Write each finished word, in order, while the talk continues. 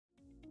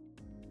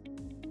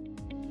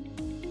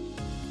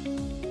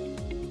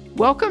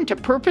Welcome to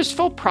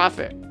Purposeful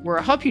Profit, where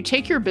I'll help you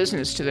take your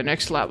business to the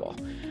next level.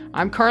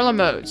 I'm Carla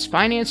Modes,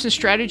 finance and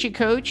strategy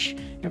coach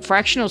and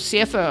fractional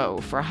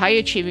CFO for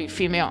high-achieving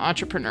female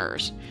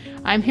entrepreneurs.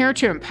 I'm here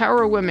to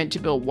empower women to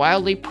build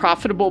wildly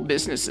profitable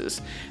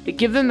businesses that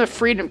give them the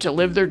freedom to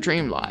live their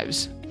dream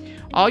lives.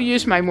 I'll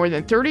use my more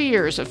than 30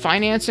 years of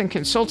finance and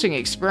consulting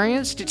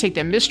experience to take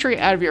the mystery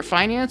out of your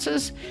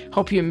finances,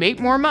 help you make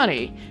more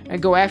money, and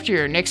go after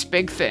your next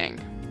big thing.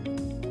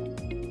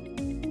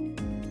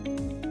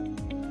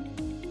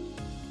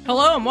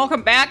 Hello, and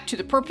welcome back to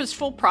the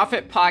Purposeful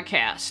Profit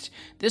Podcast.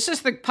 This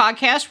is the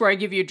podcast where I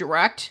give you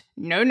direct,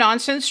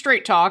 no-nonsense,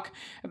 straight talk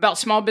about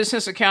small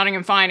business accounting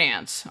and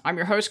finance. I'm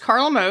your host,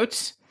 Carla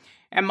Motes,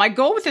 and my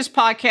goal with this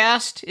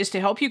podcast is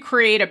to help you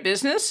create a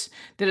business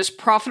that is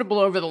profitable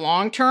over the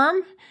long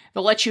term,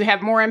 that lets you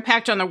have more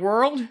impact on the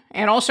world,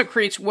 and also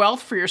creates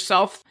wealth for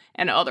yourself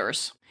and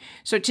others.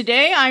 So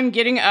today I'm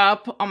getting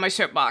up on my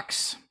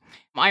soapbox.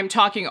 I'm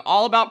talking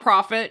all about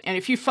profit, and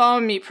if you follow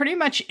me pretty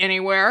much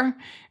anywhere,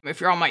 if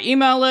you're on my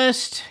email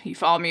list, you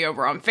follow me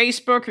over on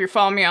Facebook, or you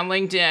follow me on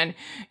LinkedIn,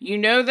 you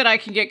know that I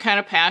can get kind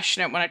of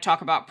passionate when I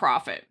talk about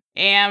profit.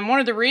 And one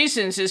of the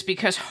reasons is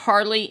because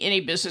hardly any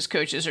business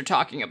coaches are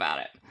talking about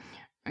it.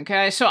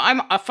 Okay, so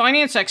I'm a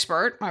finance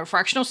expert, I'm a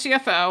fractional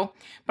CFO,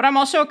 but I'm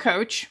also a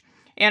coach.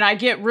 And I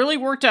get really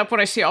worked up when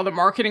I see all the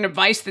marketing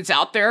advice that's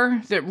out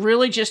there that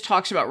really just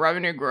talks about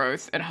revenue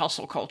growth and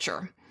hustle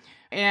culture.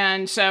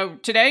 And so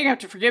today, you have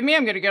to forgive me,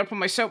 I'm going to get up on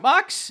my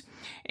soapbox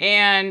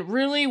and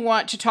really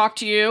want to talk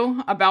to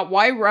you about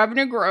why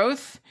revenue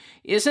growth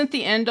isn't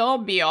the end-all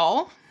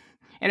be-all,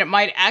 and it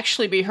might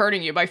actually be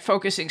hurting you by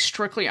focusing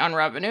strictly on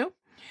revenue.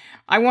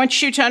 I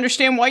want you to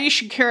understand why you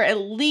should care at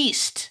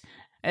least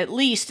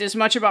as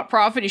much about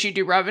profit as you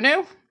do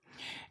revenue.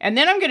 And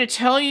then I'm going to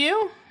tell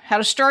you how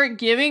to start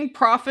giving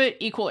profit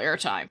equal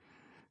airtime.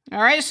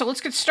 All right, so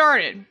let's get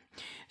started.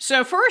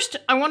 So first,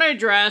 I want to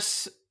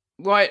address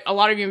what a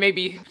lot of you may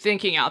be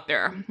thinking out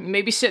there. You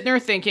may be sitting there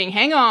thinking,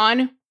 hang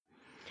on,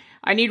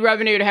 I need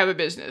revenue to have a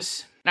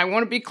business. And I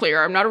want to be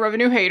clear, I'm not a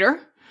revenue hater.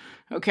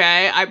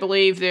 Okay, I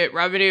believe that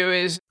revenue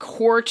is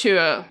core to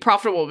a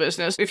profitable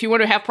business. If you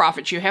want to have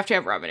profits, you have to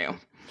have revenue.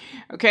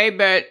 Okay,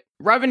 but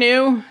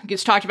revenue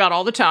gets talked about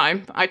all the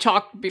time. I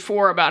talked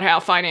before about how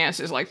finance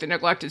is like the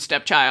neglected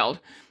stepchild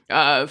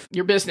of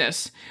your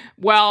business.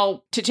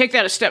 Well, to take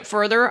that a step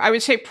further, I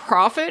would say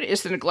profit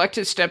is the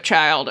neglected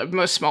stepchild of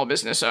most small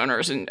business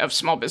owners and of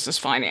small business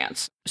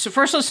finance. So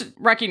first, let's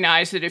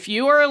recognize that if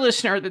you are a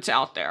listener that's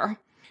out there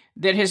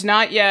that has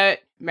not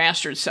yet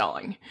mastered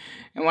selling,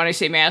 and when I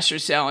say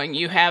mastered selling,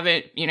 you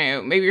haven't,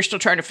 maybe you're still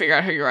trying to figure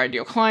out who your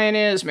ideal client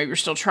is, maybe you're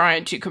still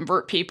trying to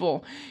convert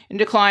people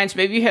into clients,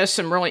 maybe you have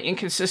some really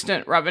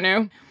inconsistent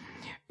revenue,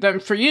 then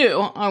for you,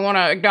 I want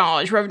to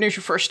acknowledge revenue is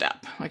your first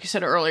step. Like I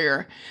said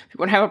earlier, if you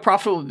want to have a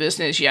profitable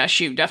business, yes,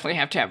 you definitely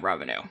have to have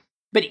revenue.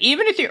 But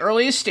even at the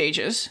earliest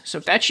stages, so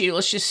if that's you,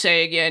 let's just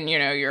say again,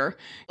 you're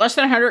less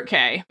than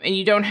 100K and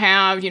you don't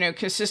have,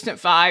 consistent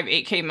 5,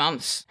 8K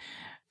months,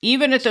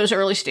 even at those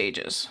early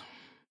stages,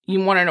 you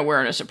want an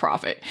awareness of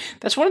profit.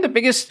 That's one of the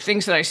biggest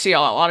things that I see a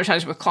lot of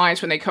times with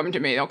clients when they come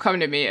to me. They'll come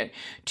to me at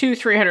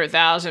 $200,000,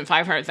 $300,000,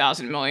 $500,000,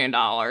 $1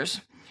 million.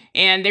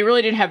 And they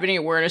really didn't have any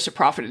awareness of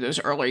profit at those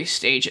early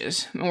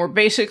stages. And we're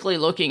basically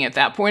looking at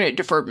that point at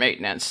deferred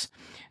maintenance.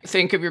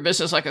 Think of your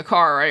business like a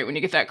car, right? When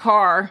you get that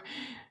car,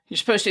 you're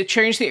supposed to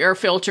change the air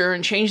filter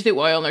and change the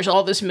oil, and there's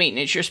all this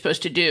maintenance you're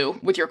supposed to do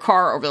with your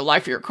car over the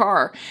life of your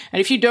car. And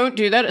if you don't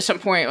do that, at some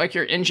point, like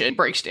your engine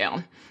breaks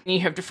down, and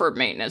you have deferred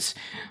maintenance.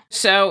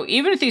 So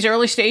even at these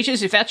early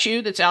stages, if that's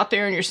you that's out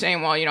there and you're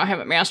saying, well, I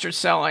haven't mastered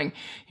selling,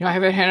 I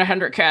haven't hit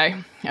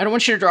 100K, I don't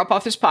want you to drop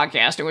off this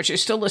podcast. I want you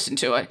to still listen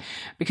to it,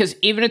 because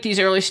even at these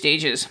early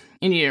stages,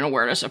 you need an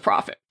awareness of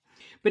profit.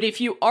 But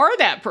if you are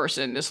that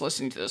person that's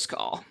listening to this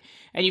call,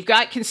 and you've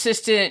got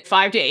consistent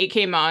 5 to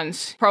 8K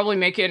months, probably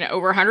making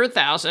over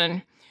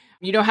 100,000,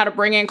 you know how to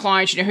bring in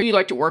clients, you know who you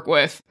like to work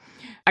with,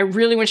 I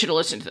really want you to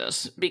listen to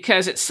this,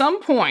 because at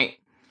some point,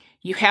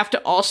 you have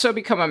to also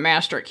become a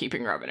master at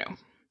keeping revenue.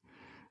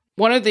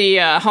 One of the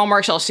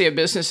hallmarks I'll see of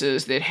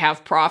businesses that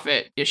have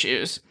profit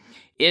issues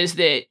is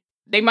that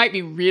they might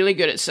be really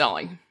good at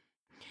selling,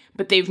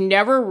 but they've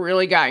never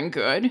really gotten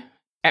good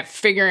at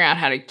figuring out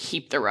how to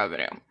keep the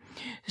revenue.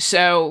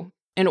 So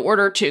in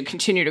order to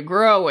continue to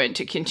grow and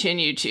to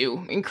continue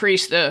to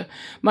increase the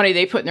money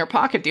they put in their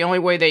pocket, the only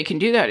way they can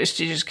do that is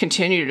to just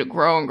continue to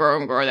grow and grow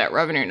and grow that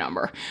revenue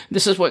number.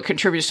 This is what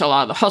contributes to a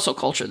lot of the hustle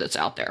culture that's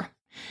out there.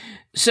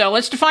 So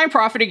let's define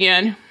profit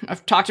again.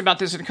 I've talked about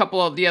this in a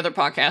couple of the other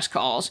podcast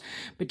calls,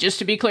 but just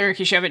to be clear, in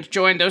case you haven't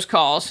joined those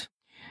calls,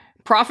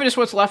 profit is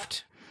what's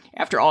left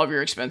after all of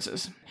your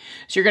expenses.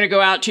 So you're going to go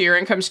out to your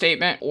income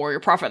statement or your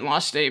profit and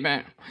loss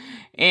statement,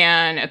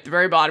 and at the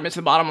very bottom, it's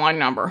the bottom line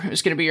number.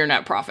 It's going to be your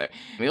net profit.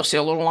 You'll see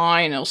a little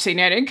line, it'll say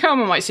net income,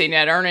 it might say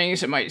net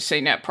earnings, it might say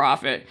net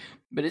profit,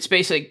 but it's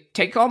basically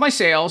take all my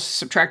sales,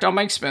 subtract all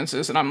my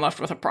expenses, and I'm left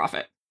with a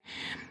profit.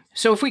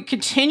 So if we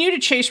continue to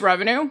chase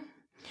revenue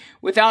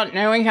without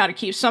knowing how to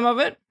keep some of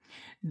it,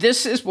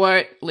 this is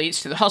what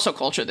leads to the hustle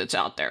culture that's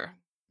out there.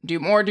 do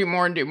more, do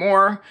more, and do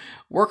more,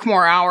 work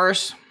more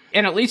hours,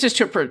 and it leads us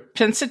to a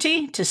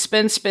propensity to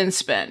spend, spend,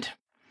 spend.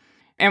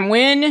 And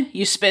when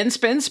you spend,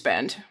 spend,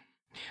 spend,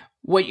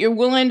 what you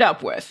will end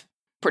up with,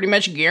 pretty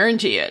much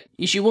guarantee it,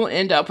 is you will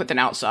end up with an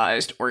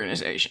outsized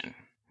organization.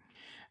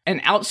 An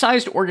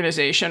outsized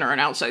organization or an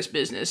outsized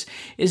business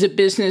is a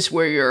business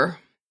where your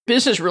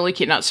business really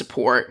cannot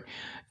support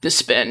the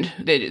spend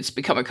that it's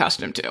become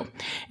accustomed to.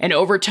 And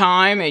over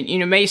time,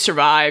 it may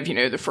survive,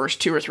 the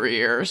first 2 or 3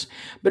 years,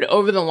 but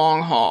over the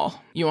long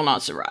haul, you will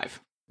not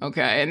survive.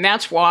 Okay. And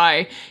that's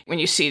why when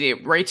you see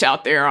the rates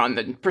out there on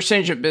the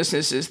percentage of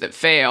businesses that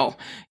fail,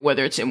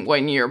 whether it's in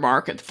 1 year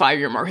mark, at the 5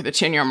 year mark, or the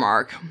 10 year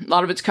mark, a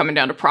lot of it's coming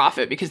down to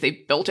profit because they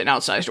built an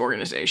outsized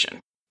organization.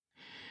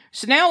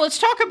 So now let's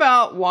talk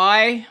about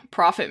why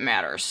profit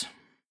matters.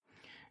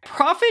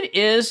 Profit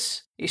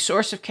is a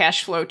source of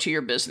cash flow to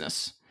your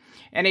business,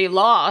 and a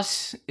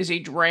loss is a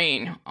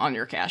drain on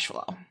your cash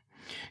flow.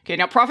 Okay,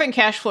 now profit and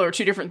cash flow are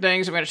two different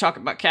things. I'm going to talk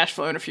about cash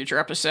flow in a future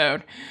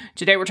episode.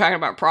 Today we're talking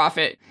about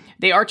profit.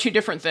 They are two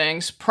different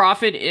things.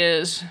 Profit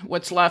is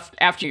what's left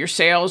after your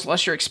sales,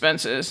 less your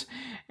expenses.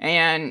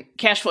 And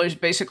cash flow is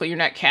basically your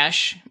net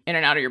cash in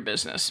and out of your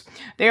business.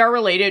 They are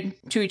related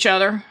to each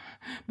other,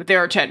 but they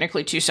are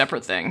technically two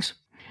separate things.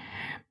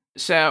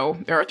 So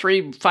there are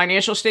 3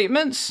 financial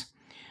statements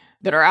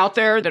that are out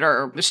there that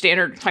are the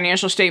standard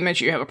financial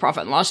statements. You have a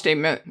profit and loss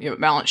statement, you have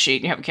a balance sheet,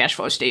 and you have a cash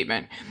flow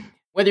statement.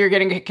 Whether you're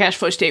getting a cash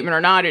flow statement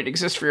or not, it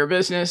exists for your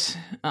business.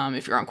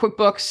 If you're on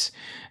QuickBooks,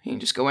 you can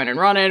just go in and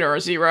run it, or a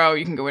Xero,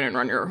 you can go in and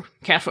run your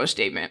cash flow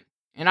statement.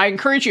 And I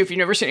encourage you, if you've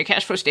never seen a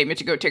cash flow statement,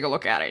 to go take a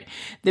look at it.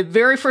 The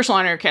very first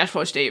line of your cash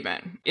flow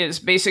statement is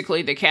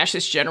basically the cash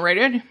that's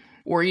generated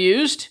or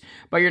used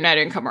by your net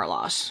income or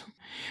loss.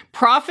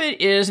 Profit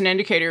is an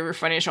indicator of your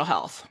financial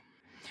health.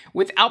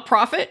 Without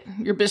profit,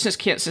 your business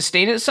can't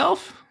sustain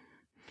itself,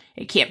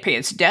 it can't pay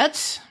its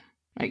debts,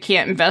 and it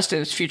can't invest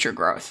in its future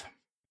growth.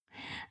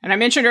 And I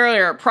mentioned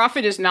earlier,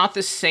 profit is not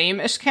the same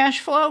as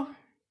cash flow.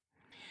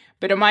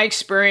 But in my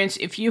experience,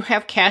 if you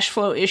have cash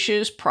flow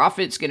issues,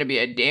 profit's going to be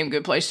a damn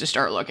good place to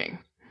start looking.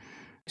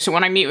 So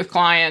when I meet with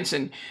clients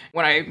and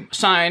when I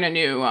sign a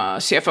new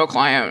CFO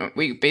client,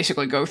 we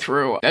basically go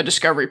through a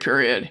discovery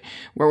period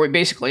where we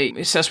basically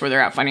assess where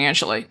they're at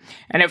financially.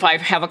 And if I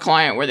have a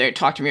client where they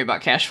talk to me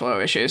about cash flow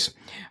issues,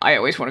 I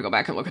always want to go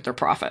back and look at their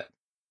profit.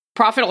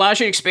 Profit allows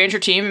you to expand your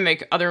team and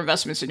make other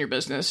investments in your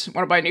business.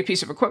 Want to buy a new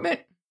piece of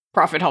equipment?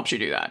 Profit helps you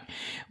do that.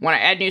 Want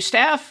to add new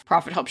staff?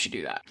 Profit helps you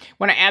do that.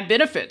 Want to add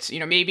benefits?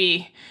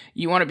 Maybe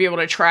you want to be able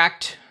to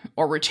attract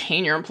or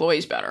retain your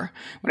employees better.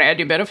 Want to add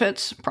new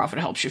benefits? Profit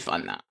helps you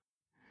fund that.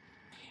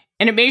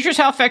 And it measures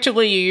how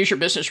effectively you use your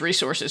business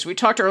resources. We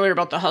talked earlier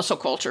about the hustle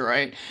culture,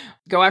 right?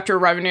 Go after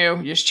revenue,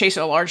 you just chase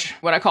a large,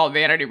 what I call a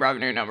vanity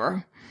revenue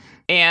number.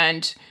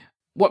 And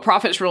what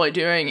profit's really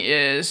doing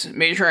is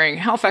measuring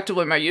how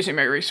effectively am I using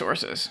my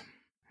resources.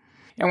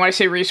 And when I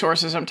say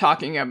resources, I'm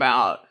talking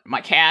about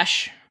my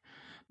cash,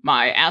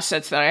 my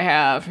assets that I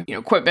have,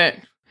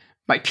 equipment,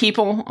 my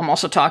people. I'm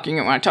also talking,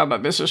 when I talk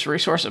about business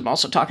resources, I'm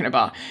also talking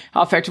about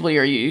how effectively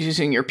are you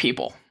using your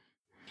people.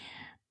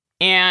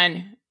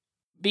 And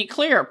be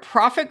clear,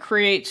 profit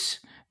creates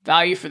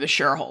value for the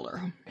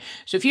shareholder.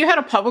 So if you had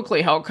a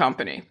publicly held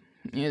company,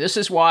 this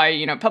is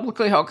why,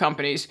 publicly held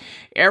companies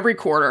every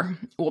quarter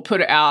will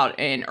put out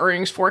an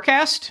earnings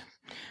forecast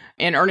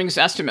and earnings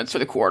estimates for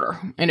the quarter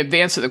in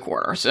advance of the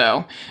quarter.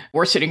 So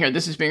we're sitting here,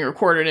 this is being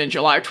recorded in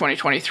July of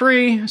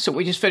 2023. So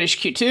we just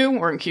finished Q2,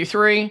 we're in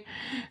Q3.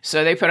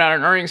 So they put out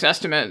an earnings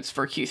estimates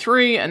for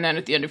Q3. And then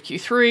at the end of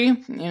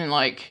Q3,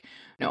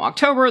 in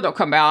October, they'll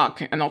come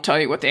back and they'll tell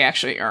you what they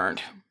actually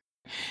earned.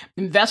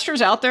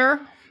 Investors out there,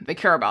 they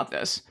care about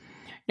this.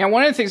 Now,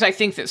 one of the things I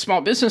think that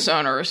small business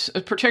owners,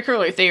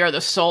 particularly if they are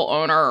the sole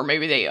owner or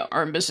maybe they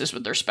are in business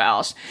with their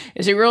spouse,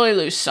 is they really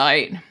lose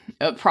sight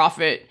of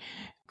profit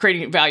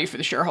creating value for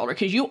the shareholder,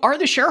 because you are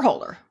the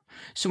shareholder.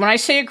 So when I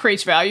say it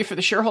creates value for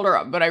the shareholder,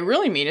 what I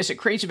really mean is it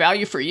creates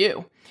value for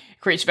you. It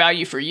creates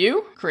value for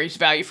you, creates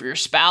value for your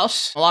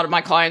spouse. A lot of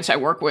my clients I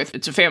work with,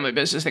 it's a family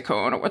business, they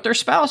co-own it with their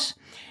spouse.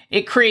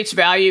 It creates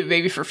value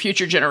maybe for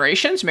future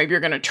generations. Maybe you're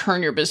going to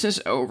turn your business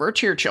over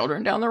to your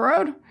children down the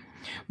road.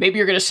 Maybe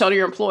you're going to sell to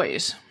your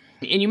employees.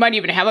 And you might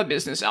even have a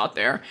business out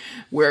there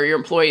where your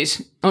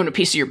employees own a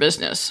piece of your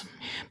business.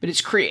 But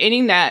it's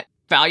creating that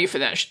value for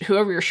that,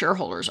 whoever your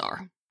shareholders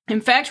are. In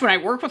fact, when I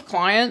work with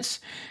clients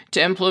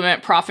to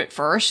implement profit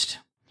first,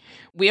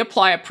 we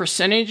apply a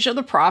percentage of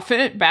the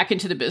profit back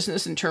into the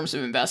business in terms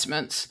of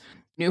investments,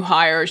 new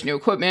hires, new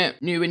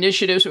equipment, new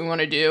initiatives we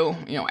want to do,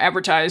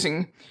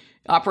 advertising,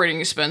 operating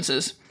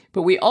expenses.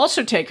 But we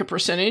also take a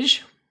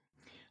percentage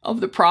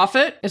of the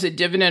profit as a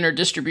dividend or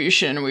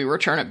distribution, and we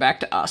return it back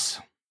to us.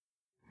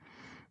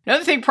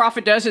 Another thing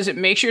profit does is it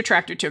makes you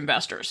attractive to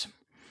investors.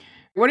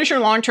 What is your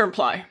long-term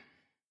play?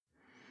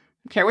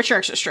 Okay, what's your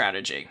exit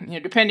strategy?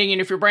 Depending on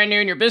if you're brand new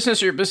in your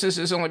business or your business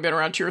has only been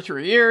around 2 or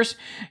 3 years,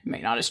 you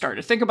may not have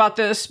started to think about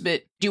this,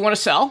 but do you want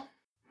to sell?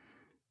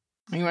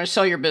 You want to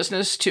sell your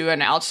business to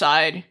an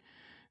outside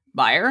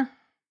buyer?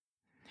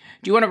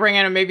 Do you want to bring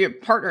in maybe a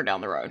partner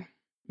down the road?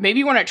 Maybe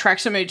you want to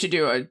attract somebody to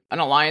do an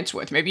alliance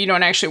with. Maybe you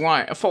don't actually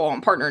want a full-on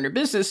partner in your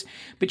business,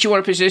 but you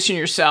want to position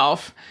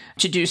yourself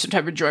to do some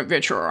type of joint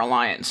venture or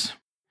alliance.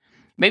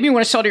 Maybe you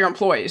want to sell to your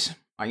employees.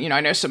 I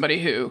know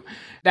somebody who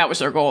that was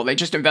their goal. They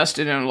just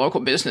invested in a local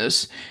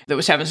business that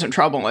was having some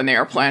trouble, and they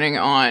are planning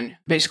on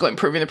basically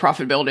improving the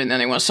profitability, and then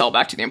they want to sell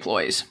back to the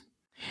employees.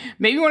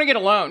 Maybe you want to get a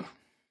loan.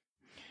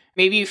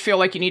 Maybe you feel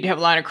like you need to have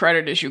a line of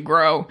credit as you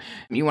grow.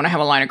 You want to have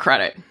a line of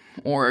credit.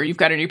 Or you've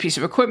got a new piece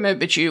of equipment,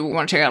 but you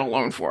want to take out a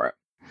loan for it.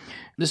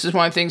 This is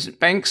one of the things that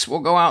banks will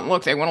go out and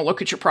look. They want to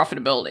look at your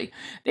profitability.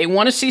 They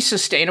want to see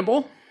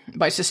sustainable.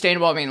 By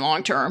sustainable, I mean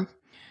long-term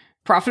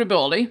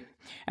profitability.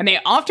 And they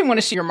often want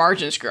to see your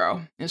margins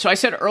grow. And so I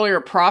said earlier,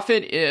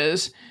 profit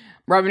is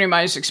revenue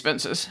minus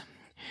expenses.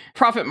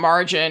 Profit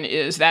margin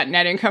is that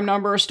net income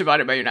numbers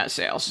divided by your net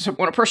sales. So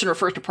when a person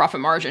refers to profit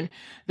margin,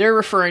 they're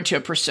referring to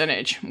a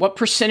percentage. What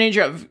percentage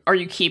are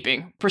you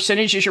keeping?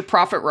 Percentage does your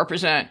profit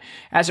represent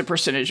as a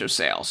percentage of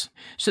sales?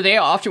 So they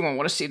often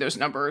want to see those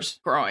numbers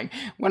growing.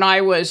 When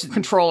I was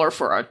controller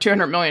for a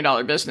 $200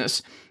 million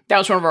business, that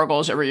was one of our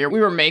goals every year.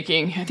 We were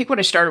making, I think when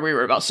I started, we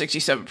were about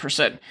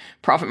 67%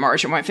 profit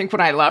margin. I think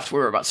when I left, we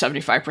were about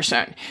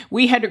 75%.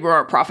 We had to grow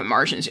our profit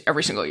margins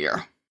every single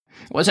year.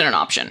 It wasn't an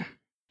option.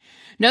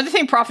 Another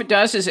thing profit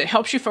does is it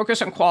helps you focus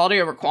on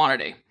quality over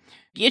quantity.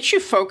 It gets you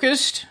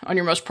focused on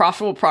your most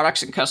profitable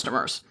products and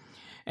customers.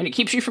 And it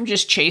keeps you from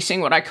just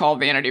chasing what I call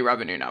vanity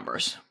revenue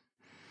numbers.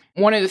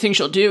 One of the things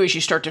you'll do is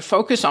you start to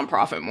focus on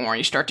profit more.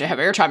 You start to have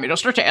airtime. You'll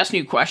start to ask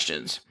new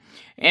questions.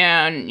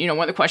 And, one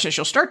of the questions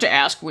you'll start to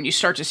ask when you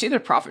start to see the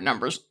profit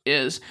numbers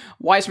is,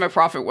 why is my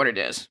profit what it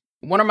is?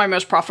 What are my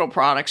most profitable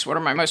products? What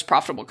are my most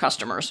profitable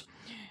customers?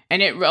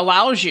 And it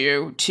allows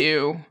you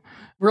to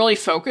really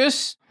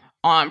focus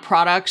on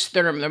products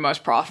that are the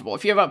most profitable.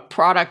 If you have a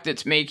product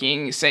that's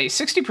making, say,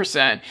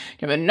 60%, you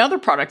have another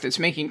product that's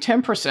making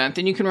 10%,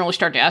 then you can really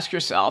start to ask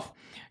yourself,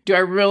 do I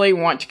really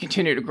want to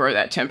continue to grow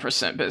that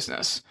 10%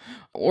 business?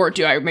 Or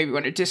do I maybe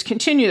want to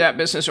discontinue that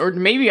business? Or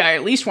maybe I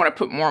at least want to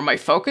put more of my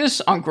focus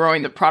on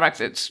growing the product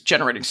that's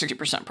generating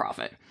 60%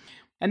 profit.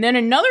 And then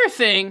another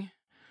thing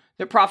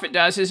that profit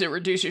does is it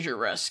reduces your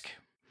risk.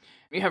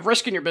 You have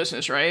risk in your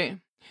business, right?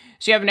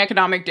 So you have an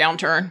economic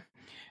downturn.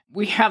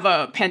 We have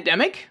a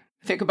pandemic.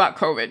 Think about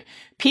COVID.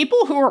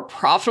 People who were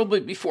profitable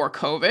before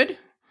COVID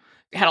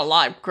had a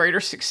lot greater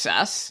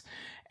success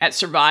at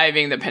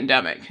surviving the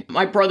pandemic.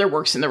 My brother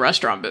works in the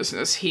restaurant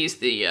business. He's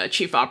the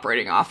chief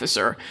operating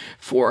officer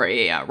for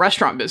a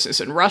restaurant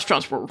business, and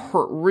restaurants were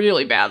hurt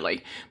really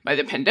badly by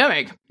the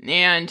pandemic.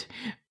 And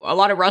a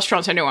lot of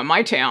restaurants I know in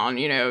my town,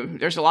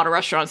 there's a lot of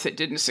restaurants that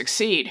didn't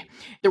succeed.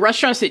 The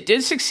restaurants that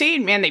did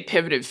succeed, man, they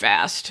pivoted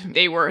fast.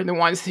 They were the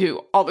ones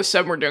who all of a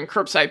sudden were doing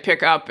curbside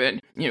pickup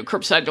and,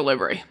 curbside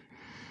delivery.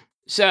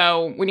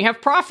 So when you have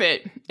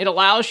profit, it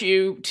allows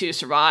you to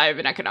survive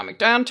an economic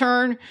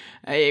downturn,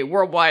 a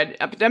worldwide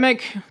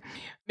epidemic.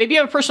 Maybe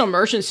you have a personal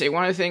emergency.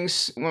 One of the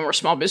things when we're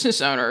small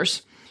business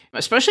owners,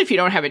 especially if you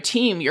don't have a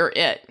team, you're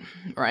it,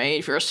 right?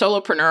 If you're a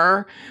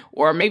solopreneur,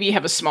 or maybe you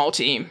have a small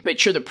team,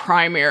 but you're the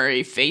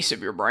primary face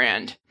of your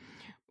brand.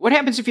 What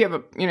happens if you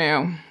have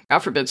God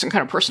forbid, some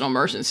kind of personal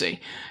emergency?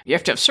 You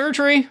have to have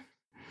surgery.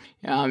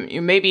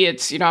 Maybe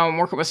it's, I'm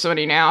working with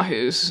somebody now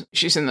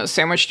she's in the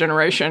sandwich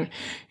generation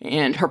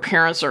and her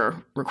parents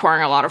are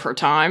requiring a lot of her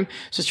time.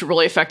 So it's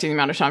really affecting the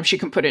amount of time she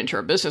can put into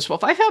her business. Well,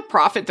 if I have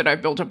profit that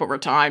I've built up over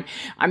time,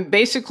 I'm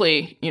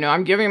basically,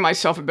 I'm giving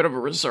myself a bit of a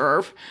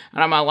reserve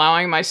and I'm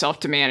allowing myself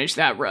to manage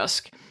that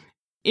risk.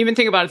 Even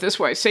think about it this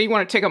way. Say you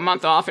want to take a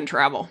month off and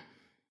travel.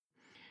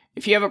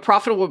 If you have a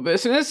profitable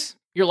business,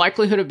 your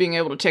likelihood of being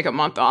able to take a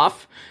month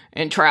off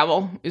and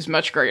travel is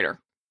much greater.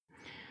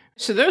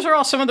 So those are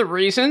all some of the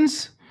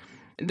reasons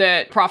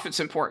that profit's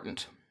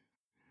important.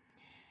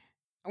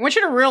 I want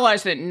you to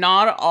realize that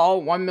not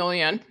all $1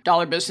 million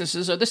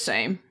businesses are the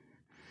same.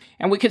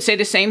 And we could say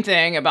the same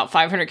thing about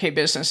 500K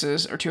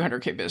businesses or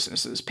 200K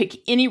businesses. Pick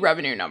any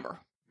revenue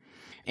number.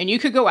 And you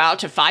could go out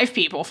to find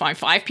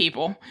 5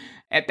 people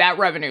at that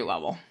revenue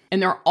level,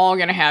 and they're all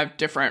going to have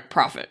different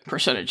profit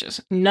percentages.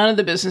 None of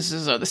the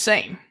businesses are the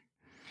same.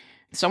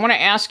 So I want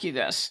to ask you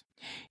this.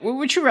 What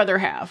would you rather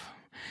have?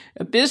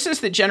 A business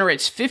that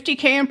generates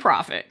 $50K in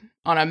profit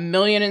on $1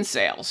 million in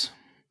sales.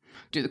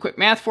 Do the quick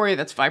math for you,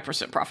 that's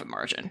 5% profit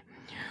margin.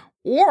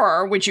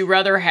 Or would you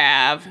rather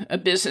have a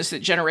business that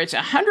generates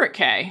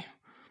 $100K,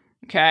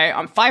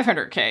 on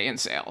 $500K in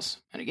sales?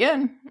 And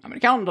again, I'm an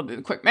accountant, I'll do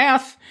the quick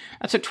math.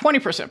 That's a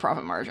 20%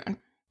 profit margin.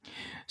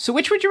 So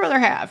which would you rather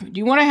have? Do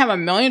you want to have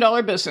 $1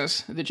 million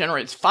business that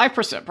generates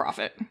 5%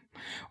 profit?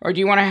 Or do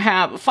you want to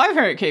have a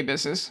 500K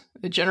business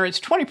that generates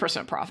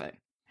 20% profit?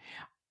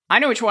 I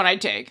know which one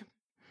I'd take.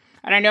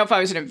 And I know if I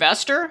was an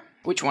investor,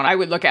 which one I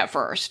would look at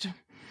first.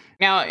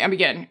 Now,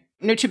 again,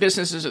 no two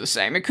businesses are the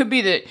same. It could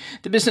be that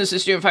the business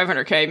is doing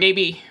 500K.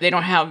 Maybe they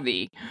don't have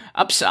the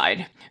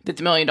upside that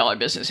the $1 million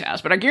business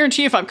has. But I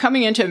guarantee if I'm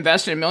coming in to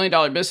invest in $1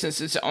 million business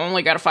that's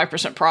only got a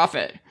 5%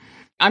 profit,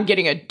 I'm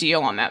getting a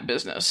deal on that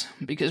business.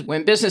 Because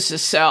when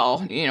businesses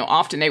sell,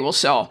 often they will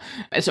sell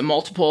as a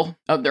multiple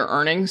of their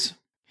earnings.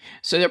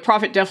 So their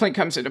profit definitely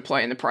comes into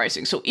play in the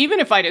pricing. So even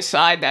if I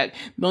decide that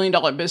 $1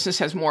 million business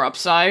has more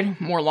upside,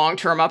 more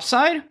long-term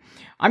upside,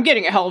 I'm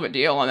getting a hell of a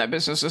deal on that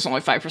business that's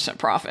only 5%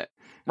 profit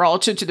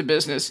relative to the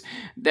business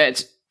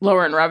that's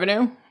lower in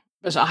revenue,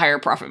 there's a higher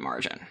profit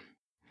margin.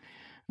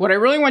 What I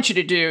really want you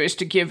to do is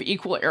to give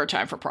equal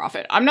airtime for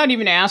profit. I'm not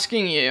even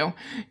asking you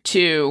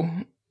to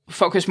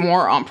focus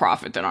more on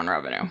profit than on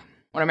revenue.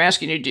 What I'm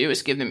asking you to do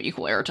is give them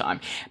equal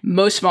airtime.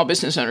 Most small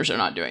business owners are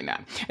not doing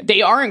that.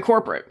 They are in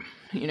corporate.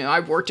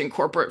 I've worked in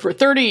corporate for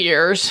 30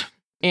 years,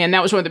 and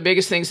that was one of the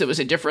biggest things that was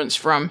a difference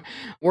from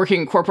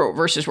working in corporate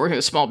versus working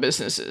with small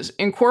businesses.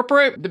 In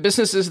corporate, the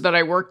businesses that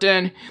I worked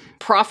in,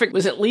 profit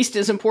was at least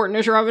as important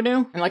as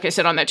revenue. And like I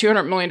said, on that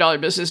 $200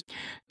 million business,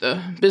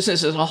 the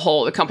business as a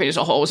whole, the company as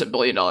a whole was $1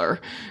 billion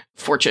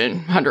Fortune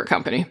 100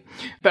 company.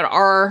 But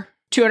our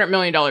 $200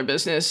 million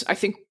business, I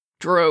think,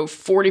 drove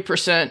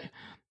 40%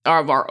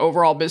 of our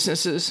overall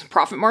business's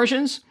profit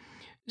margins.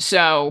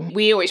 So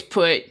we always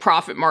put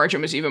profit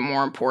margin was even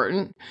more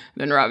important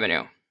than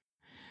revenue.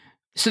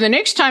 So the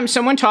next time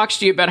someone talks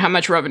to you about how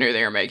much revenue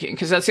they are making,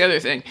 because that's the other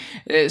thing,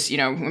 is,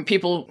 when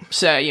people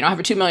say, I have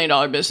a $2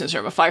 million business or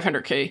I have a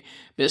 $500K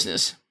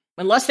business,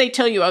 unless they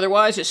tell you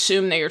otherwise,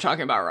 assume they are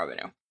talking about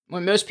revenue.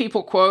 When most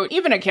people quote,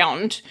 even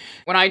accountant,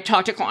 when I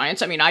talk to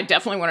clients, I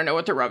definitely want to know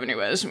what their revenue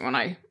is. When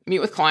I meet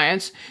with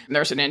clients,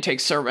 there's an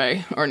intake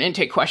survey or an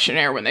intake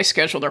questionnaire when they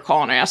schedule their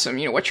call, and I ask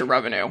them, what's your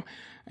revenue?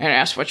 And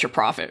ask what's your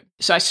profit.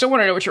 So I still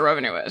want to know what your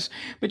revenue is.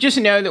 But just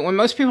know that when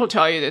most people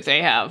tell you that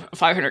they have a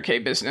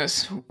 $500K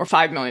business or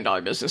 $5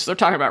 million business, they're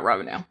talking about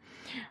revenue.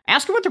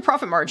 Ask them what their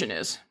profit margin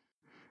is,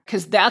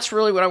 because that's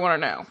really what I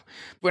want to know.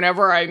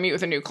 Whenever I meet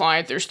with a new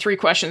client, there's 3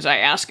 questions I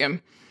ask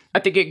them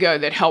at the get-go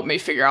that help me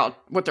figure out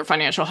what their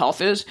financial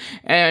health is.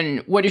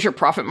 And what is your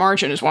profit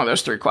margin is one of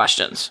those 3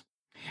 questions.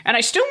 And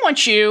I still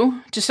want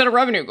you to set a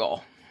revenue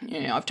goal.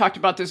 I've talked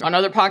about this on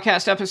other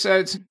podcast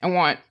episodes. I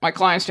want my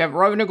clients to have a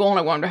revenue goal and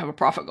I want them to have a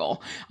profit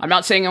goal. I'm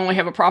not saying I only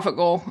have a profit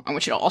goal. I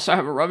want you to also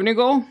have a revenue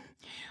goal.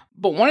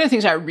 But one of the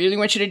things I really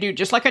want you to do,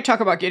 just like I talk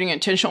about getting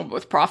intentional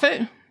with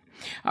profit,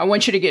 I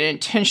want you to get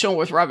intentional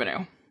with revenue.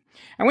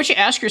 I want you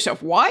to ask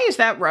yourself, why is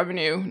that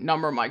revenue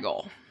number my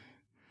goal?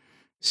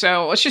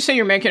 So let's just say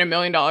you're making $1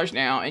 million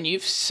now and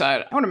you've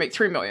said, I want to make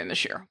 $3 million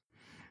this year.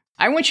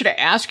 I want you to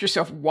ask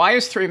yourself, why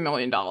is $3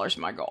 million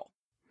my goal?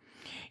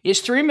 Is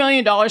 $3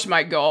 million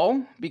my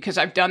goal because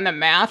I've done the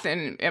math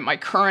and at my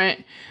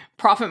current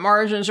profit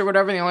margins or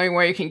whatever, the only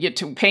way I can get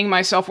to paying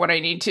myself what I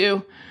need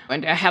to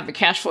and to have the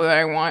cash flow that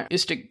I want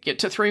is to get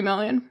to $3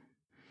 million?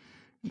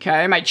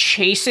 Okay, am I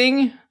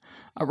chasing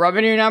a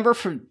revenue number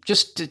for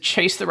just to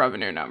chase the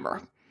revenue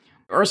number?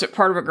 Or is it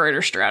part of a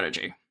greater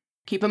strategy?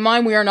 Keep in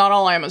mind, we are not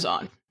all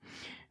Amazon,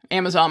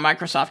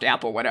 Microsoft,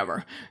 Apple,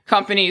 whatever.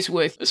 Companies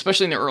with,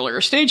 especially in the earlier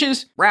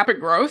stages,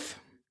 rapid growth,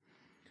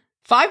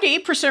 5 to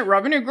 8%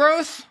 revenue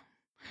growth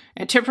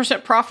and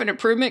 10% profit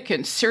improvement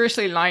can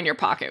seriously line your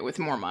pocket with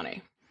more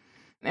money.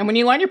 And when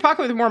you line your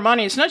pocket with more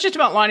money, it's not just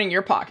about lining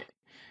your pocket.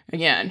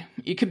 Again,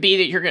 it could be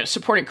that you're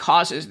supporting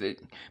causes that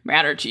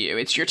matter to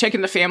you. You're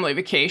taking the family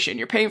vacation.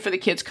 You're paying for the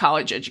kids'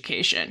 college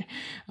education.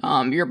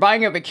 You're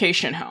buying a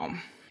vacation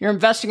home. You're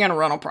investing in a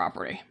rental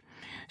property.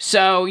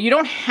 So you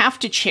don't have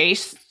to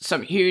chase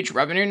some huge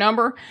revenue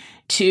number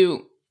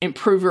to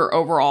improve your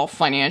overall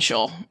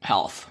financial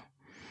health.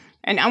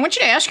 And I want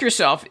you to ask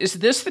yourself, is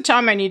this the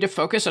time I need to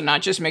focus on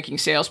not just making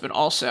sales, but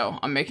also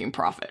on making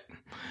profit?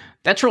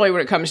 That's really what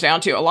it comes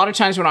down to. A lot of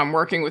times when I'm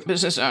working with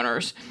business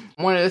owners,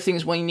 one of the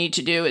things we need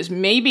to do is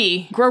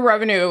maybe grow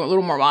revenue a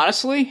little more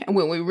modestly. And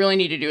what we really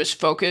need to do is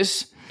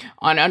focus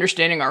on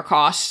understanding our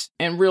costs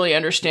and really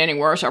understanding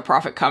where's our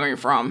profit coming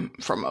from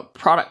a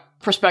product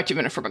perspective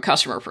and from a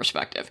customer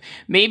perspective.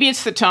 Maybe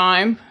it's the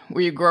time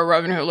where you grow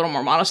revenue a little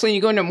more modestly and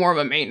you go into more of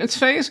a maintenance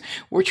phase.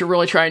 What you're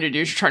really trying to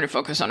do is you're trying to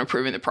focus on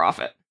improving the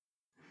profit.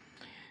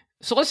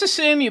 So let's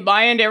assume you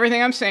buy into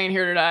everything I'm saying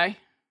here today.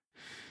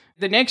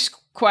 The next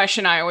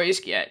question I always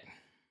get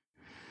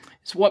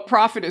is, what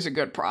profit is a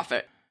good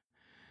profit?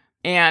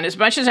 And as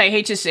much as I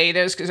hate to say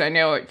this, because I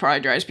know it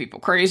probably drives people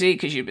crazy,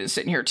 because you've been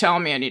sitting here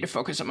telling me I need to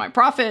focus on my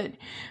profit,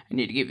 I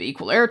need to give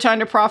equal airtime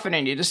to profit,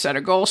 I need to set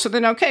a goal. So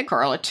then, okay,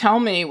 Carla, tell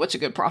me what's a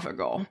good profit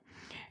goal.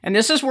 And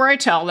this is where I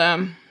tell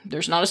them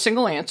there's not a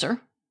single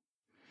answer.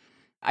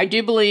 I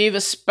do believe,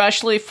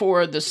 especially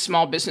for the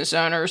small business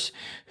owners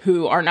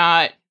who are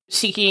not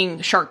seeking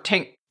Shark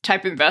Tank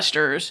type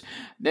investors,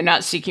 they're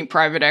not seeking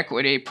private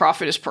equity,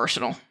 profit is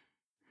personal.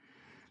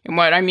 And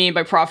what I mean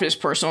by profit is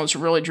personal, it's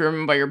really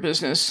driven by your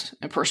business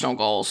and personal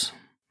goals.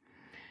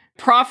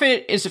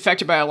 Profit is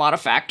affected by a lot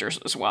of factors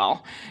as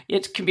well.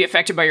 It can be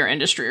affected by your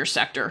industry or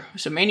sector.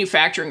 So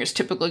manufacturing is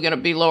typically going to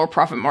be lower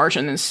profit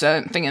margin than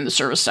something in the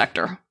service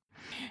sector.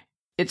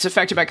 It's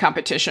affected by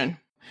competition.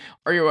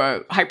 Are you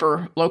a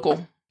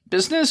hyper-local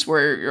business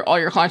where all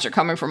your clients are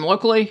coming from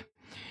locally?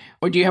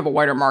 Or do you have a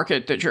wider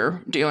market that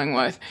you're dealing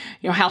with?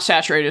 How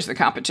saturated is the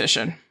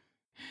competition?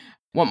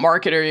 What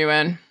market are you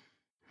in?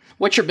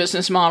 What's your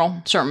business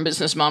model? Certain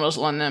business models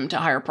lend them to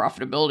higher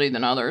profitability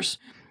than others.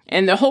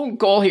 And the whole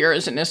goal here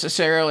isn't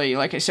necessarily,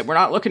 like I said, we're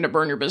not looking to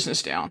burn your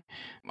business down.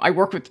 I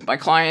work with my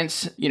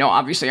clients,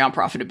 obviously on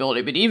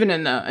profitability, but even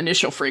in the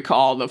initial free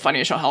call, the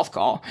financial health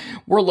call,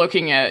 we're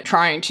looking at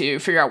trying to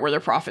figure out where their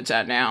profit's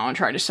at now and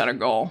try to set a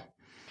goal.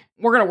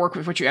 We're going to work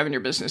with what you have in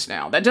your business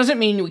now. That doesn't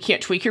mean we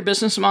can't tweak your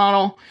business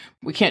model.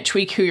 We can't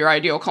tweak who your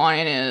ideal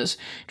client is,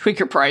 tweak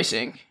your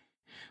pricing.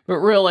 But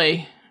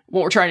really,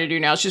 what we're trying to do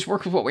now is just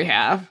work with what we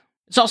have.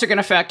 It's also going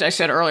to affect, I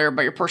said earlier,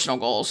 about your personal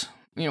goals.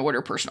 What are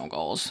your personal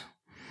goals?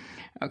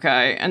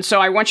 Okay, and so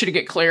I want you to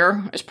get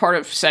clear as part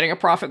of setting a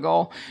profit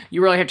goal.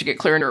 You really have to get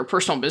clear into your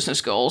personal business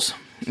goals.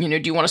 Do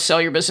you want to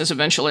sell your business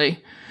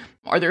eventually?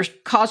 Are there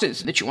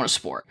causes that you want to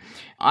support?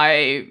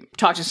 I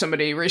talked to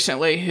somebody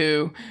recently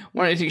who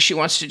one of the things she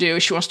wants to do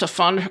is she wants to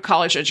fund her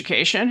college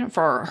education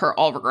for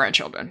all of her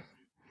grandchildren.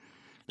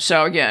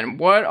 So again,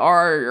 what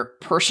are your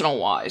personal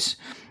whys?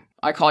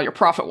 I call your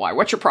profit why.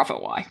 What's your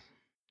profit why?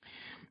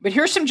 But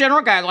here's some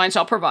general guidelines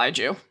I'll provide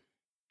you.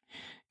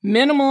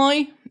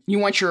 Minimally, you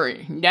want your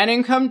net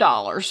income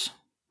dollars,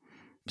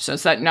 so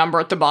it's that number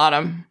at the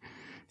bottom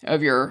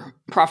of your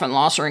profit and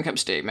loss or income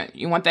statement.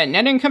 You want that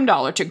net income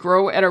dollar to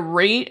grow at a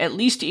rate at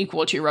least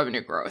equal to your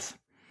revenue growth.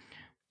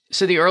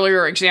 So the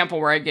earlier example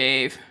where I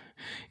gave,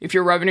 if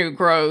your revenue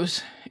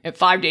grows at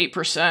 5 to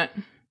 8%,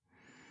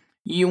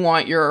 you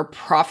want your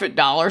profit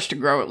dollars to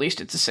grow at least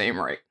at the same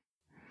rate.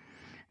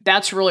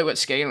 That's really what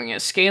scaling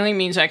is. Scaling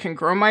means I can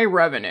grow my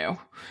revenue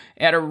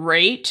at a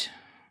rate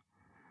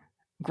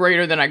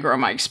greater than I grow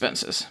my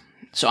expenses.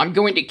 So I'm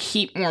going to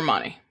keep more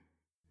money.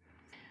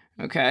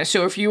 Okay,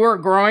 so if you are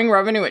growing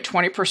revenue at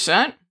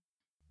 20%,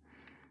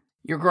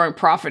 you're growing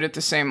profit at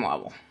the same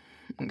level.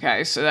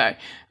 Okay, so that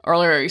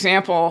earlier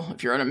example,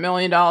 if you're at $1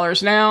 million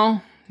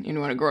now, you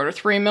want to grow to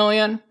 $3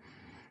 million,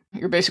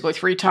 you're basically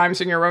 3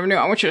 times in your revenue.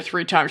 I want you to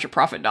 3 times your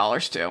profit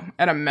dollars too,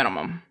 at a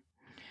minimum.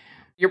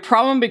 Your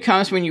problem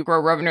becomes when you grow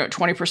revenue at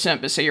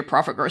 20%, but say your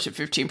profit grows at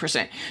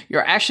 15%,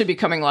 you're actually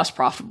becoming less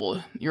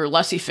profitable. You're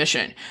less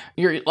efficient.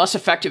 You're less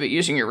effective at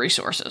using your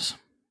resources.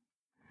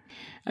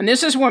 And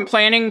this is when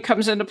planning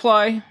comes into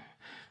play.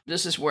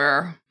 This is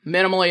where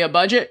minimally a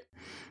budget.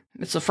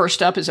 It's the first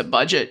step is a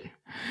budget.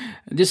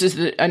 This is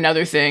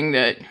another thing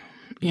that,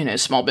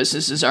 small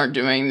businesses aren't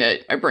doing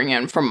that I bring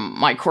in from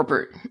my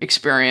corporate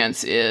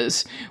experience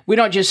is we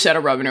don't just set a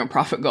revenue and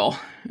profit goal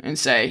and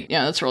say,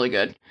 yeah, that's really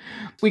good.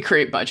 We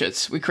create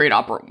budgets. We create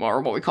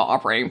or what we call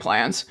operating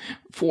plans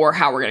for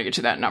how we're going to get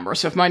to that number.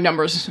 So if my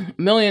number's $1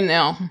 million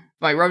now,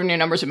 my revenue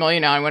number's $1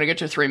 million now, I want to get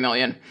to $3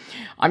 million.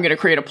 I'm going to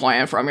create a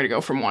plan for I'm going to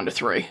go from 1 to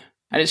 3.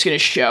 And it's going to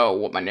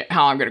show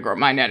how I'm going to grow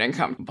my net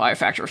income by a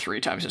factor of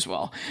 3 times as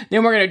well.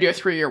 Then we're going to do a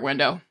 3-year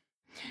window.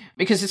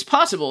 Because it's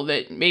possible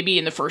that maybe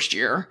in the first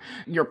year,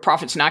 your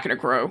profit's not going to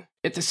grow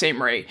at the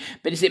same rate,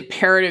 but it's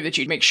imperative that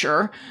you make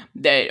sure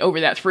that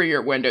over that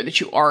 3-year window that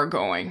you are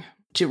going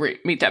to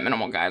meet that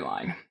minimal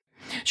guideline.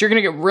 So you're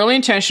going to get really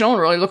intentional and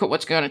really look at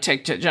what's going to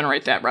take to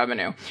generate that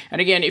revenue.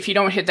 And again, if you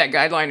don't hit that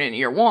guideline in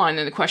year 1,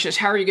 then the question is,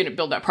 how are you going to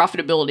build that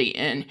profitability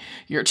in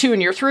year 2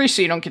 and year 3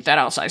 so you don't get that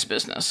outsized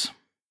business?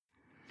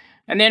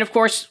 And then, of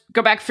course,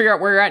 go back and figure out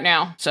where you're at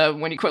now. So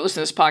when you quit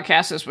listening to this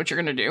podcast, that's what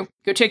you're going to do.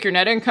 Go take your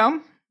net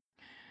income,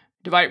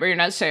 divide it by your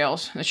net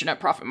sales. That's your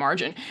net profit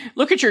margin.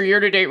 Look at your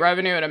year-to-date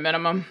revenue at a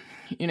minimum.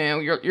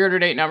 Your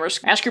year-to-date numbers.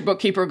 Ask your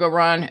bookkeeper, go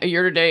run a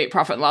year-to-date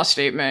profit and loss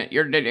statement,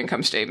 year-to-date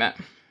income statement.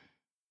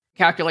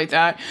 Calculate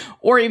that.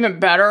 Or even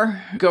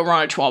better, go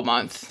run a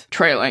 12-month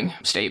trailing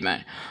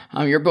statement.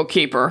 Your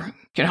bookkeeper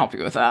can help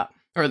you with that,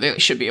 or they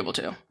should be able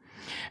to.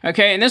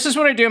 Okay, and this is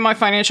what I do in my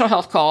financial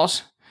health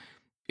calls.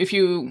 If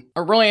you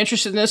are really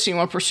interested in this and you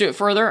want to pursue it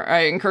further,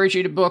 I encourage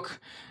you to book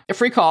a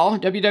free call,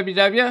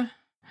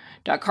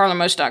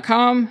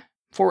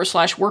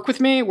 www.carlamose.com/work with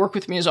me. Work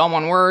with me is all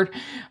one word.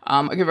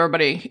 I'll give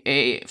everybody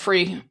a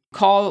free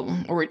call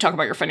where we talk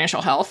about your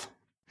financial health.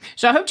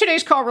 So I hope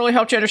today's call really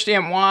helped you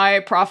understand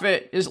why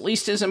profit is at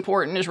least as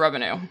important as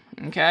revenue.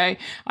 Okay?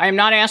 I am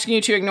not asking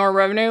you to ignore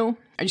revenue.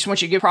 I just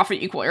want you to give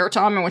profit equal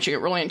airtime. I want you to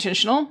get really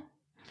intentional.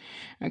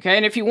 Okay?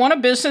 And if you want a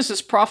business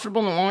that's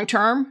profitable in the long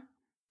term,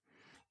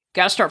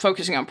 got to start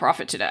focusing on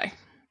profit today.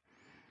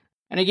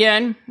 And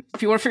again,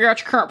 if you want to figure out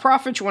your current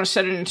profit, you want to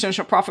set an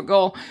intentional profit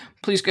goal,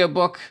 please go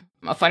book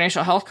a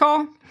financial health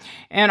call.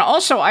 And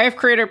also, I have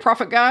created a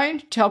profit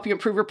guide to help you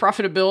improve your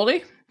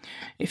profitability.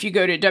 If you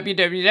go to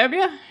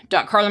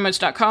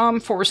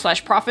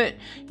www.carlamotes.com/profit,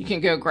 you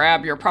can go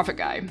grab your profit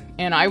guide.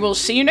 And I will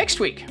see you next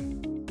week.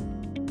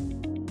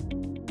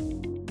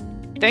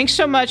 Thanks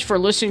so much for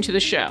listening to the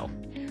show.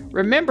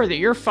 Remember that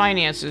your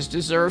finances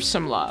deserve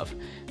some love.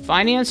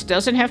 Finance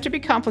doesn't have to be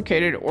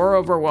complicated or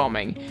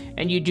overwhelming,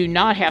 and you do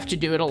not have to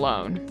do it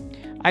alone.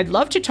 I'd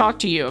love to talk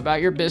to you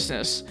about your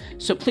business,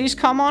 so please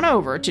come on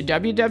over to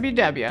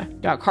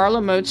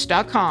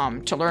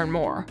www.carlamotes.com to learn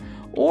more.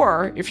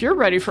 Or, if you're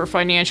ready for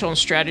financial and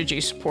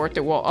strategy support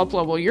that will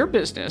uplevel your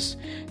business,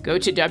 go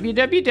to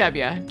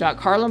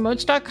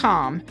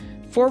www.carlamotes.com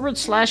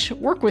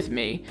purposeful.com/work with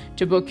me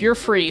to book your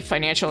free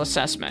financial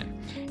assessment.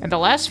 And the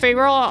last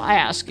favor I'll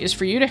ask is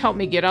for you to help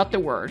me get out the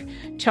word.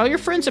 Tell your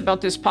friends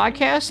about this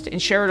podcast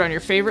and share it on your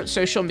favorite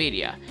social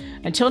media.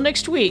 Until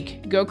next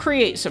week, go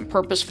create some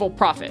purposeful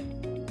profit.